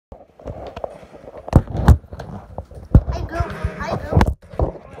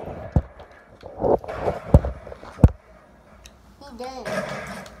did.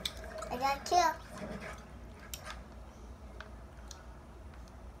 I got killed.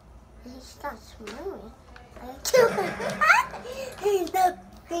 He starts moving. I killed him. He's dumb.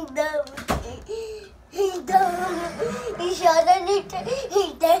 He's dumb. He's dumb. He shot at it.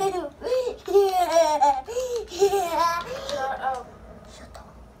 He's dumb. Yeah. Yeah. Shut up. Shut up.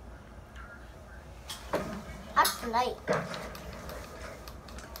 That's light.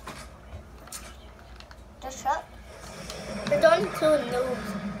 Just shut. There's only 2 noobs.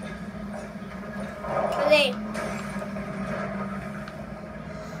 Today.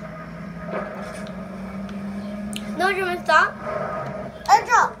 No, you want to stop?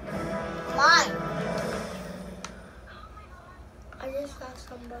 Airdrop. Mine. I just saw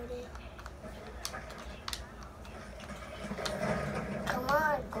somebody. Come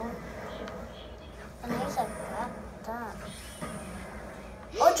on, go. And he's like that.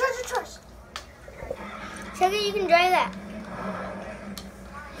 Oh, trust. Check it, you can drive that.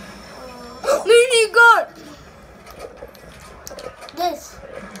 Mini gun! This.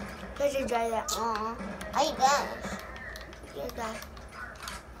 I should drive that. I guess. You got.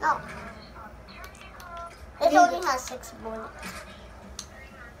 No. It only has 6 bullets.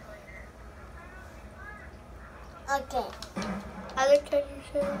 Okay. Other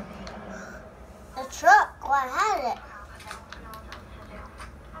treasure. The truck. What had it?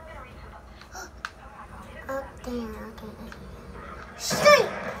 Up there. Okay. Straight.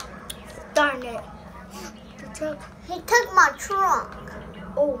 Darn it. The truck. He took my trunk.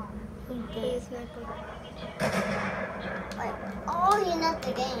 Oh. He He did. is sniper. Wait. Oh, he left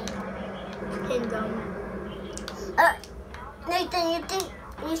the game. Pin down. Nathan,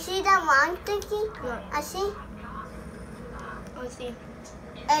 you see that what I'm thinking? No. I see. Let's see.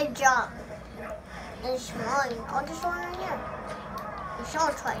 A job. It's mine. Oh, this one right here. The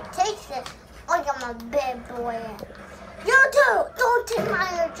short try takes it. Oh, you're my big boy. You too. Don't take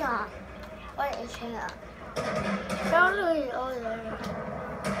my job. Where is she at? Probably over there.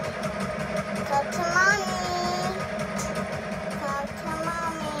 Talk to mommy. Talk to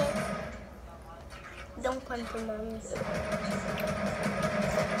mommy. Don't punch your mommy.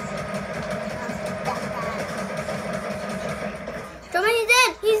 Somebody's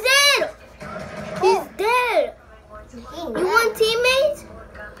dead! He's dead! He's dead! You want teammates?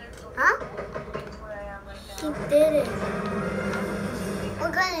 Huh? He did it.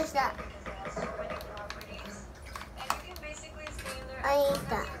 What gun is that? I eat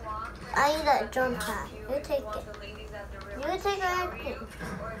that. I eat that jump pad. You take it. You take everything.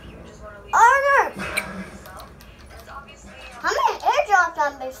 Order! How many airdrops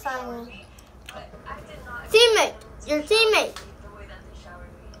are beside me? Teammate! Your teammate!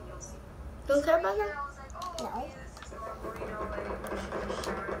 Don't care about that? No.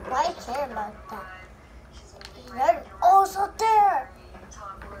 Why care about that? They're also there.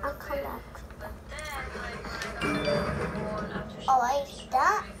 I'll come back. Oh, I eat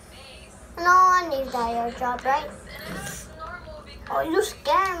that? No, I need that airdrop, right? Oh, you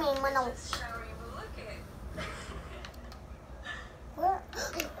scare me when I'm... Where?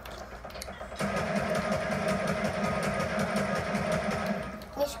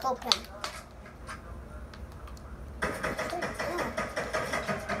 Let's go pen.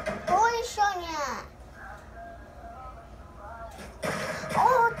 Holy Sonia!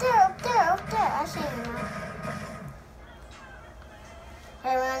 Oh, up there. I see him now. I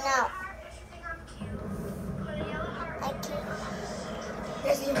ran out. I can't.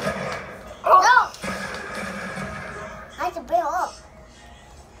 There's you. No! I have to bail up.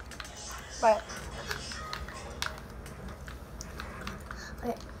 Right.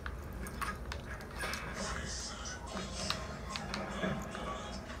 Okay.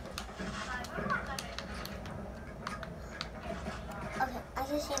 Okay, I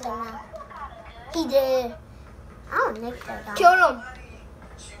can see them now. He did. I don't think that guy. Kill him.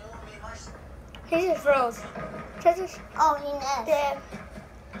 He just froze. Oh, he missed. Dead.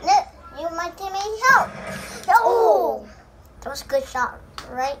 Nick, you my teammate help. Oh, that was a good shot,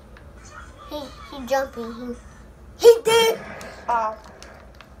 right? He jumping. He did. Oh.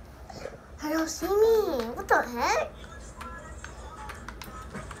 I don't see me. What the heck?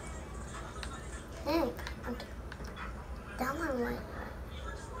 Nick, okay. That one went.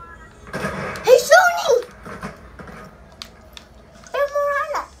 He's shooting. There's more on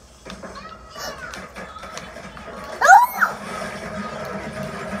that.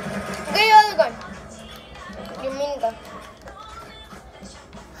 Get your other gun. Your mini gun.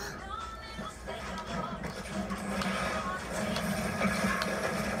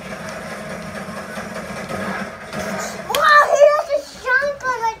 Wow, he has a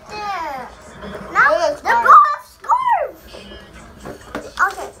shotgun right there. Now Oh, the ball have scarf.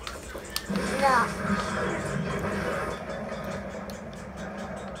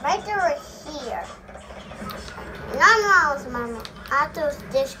 Right over here. None else, Mama. I threw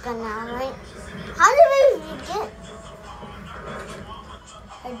this gun now, right? How did we get?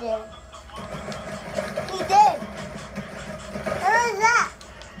 I did. He did. Where is that?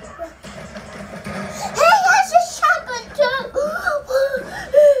 Hey, that's a shotgun too.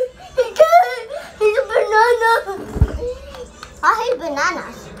 He's a banana. I hate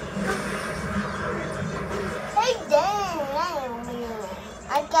bananas. Hey, dang.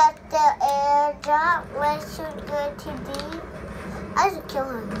 I got the airdrop. Where should go to be? I should kill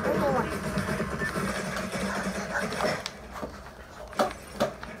him. Where do you want?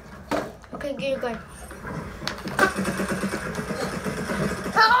 Okay, get your gun.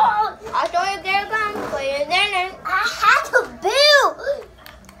 Oh! I saw you get a gun. Put it in there. I had to build.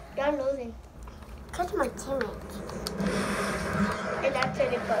 You're losing. Catch my teammates. And that's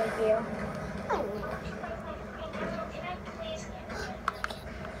really for you. I know.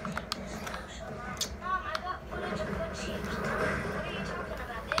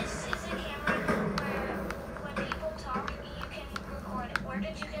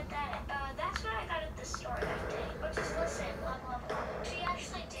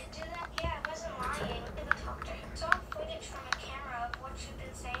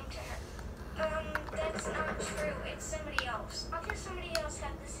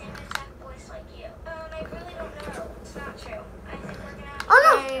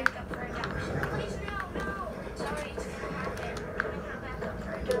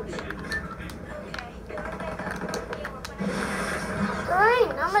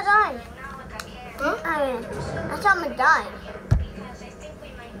 I saw him die. Because I think we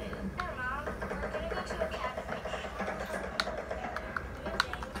might move. No, Mom. We're going to go to academy.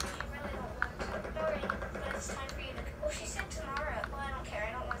 Moving. You really don't want to. No, right. But it's time for you to... Well, she said tomorrow. Well, I don't care.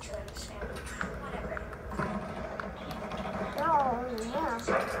 I don't want you in this family. Whatever. Oh, yeah.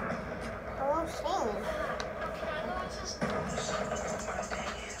 They won't see me.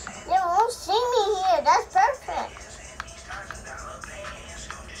 They won't see me here. That's perfect.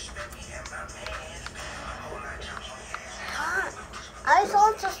 I just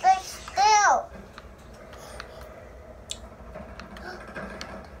want to stay still.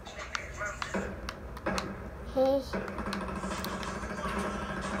 He's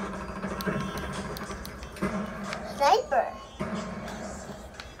sniper.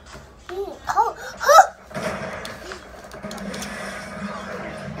 Oh,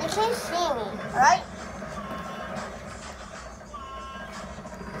 you can't see me, right?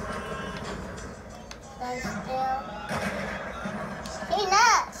 Stay still. He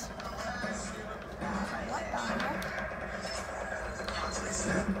nuts. What the heck?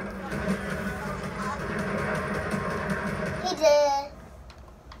 He did.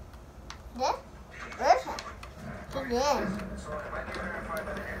 Did? Where's him? He did.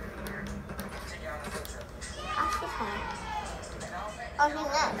 I see him. Oh, he's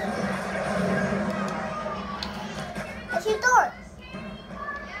nuts. Where's your door?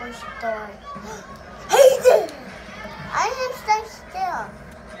 Where's your door? He did. I didn't stay still.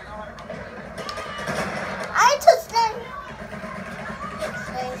 I just stay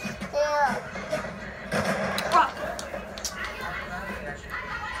still.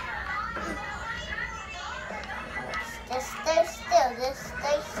 Just stay still. Just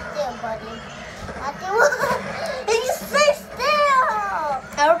stay still, buddy. Just stay still.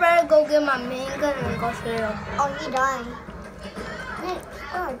 I would rather go get my main gun and go shoot him. Oh, he dying. People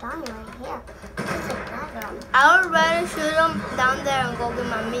are dying right here. There's a background. I would rather shoot him down there and go get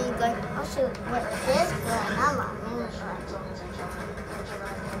my main gun. I'll shoot with this gun, not my main gun.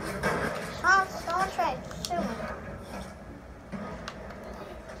 Oh, someone tried to shoot me.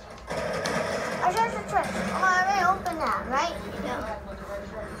 I tried to try. Oh, I already opened that, right? Yeah.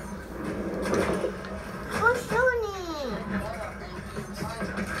 Who's shooting?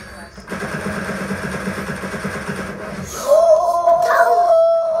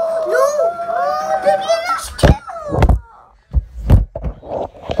 No! Oh, baby, let's kill!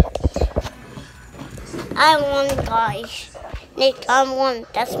 I won, guys. Nick, I won.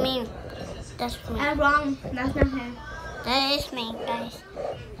 That's me. That's me. I'm wrong. That's not him. That is me, guys.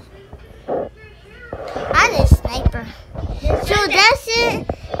 I'm a sniper. So that's it.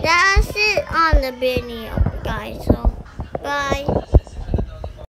 That's it on the video, guys. So, bye.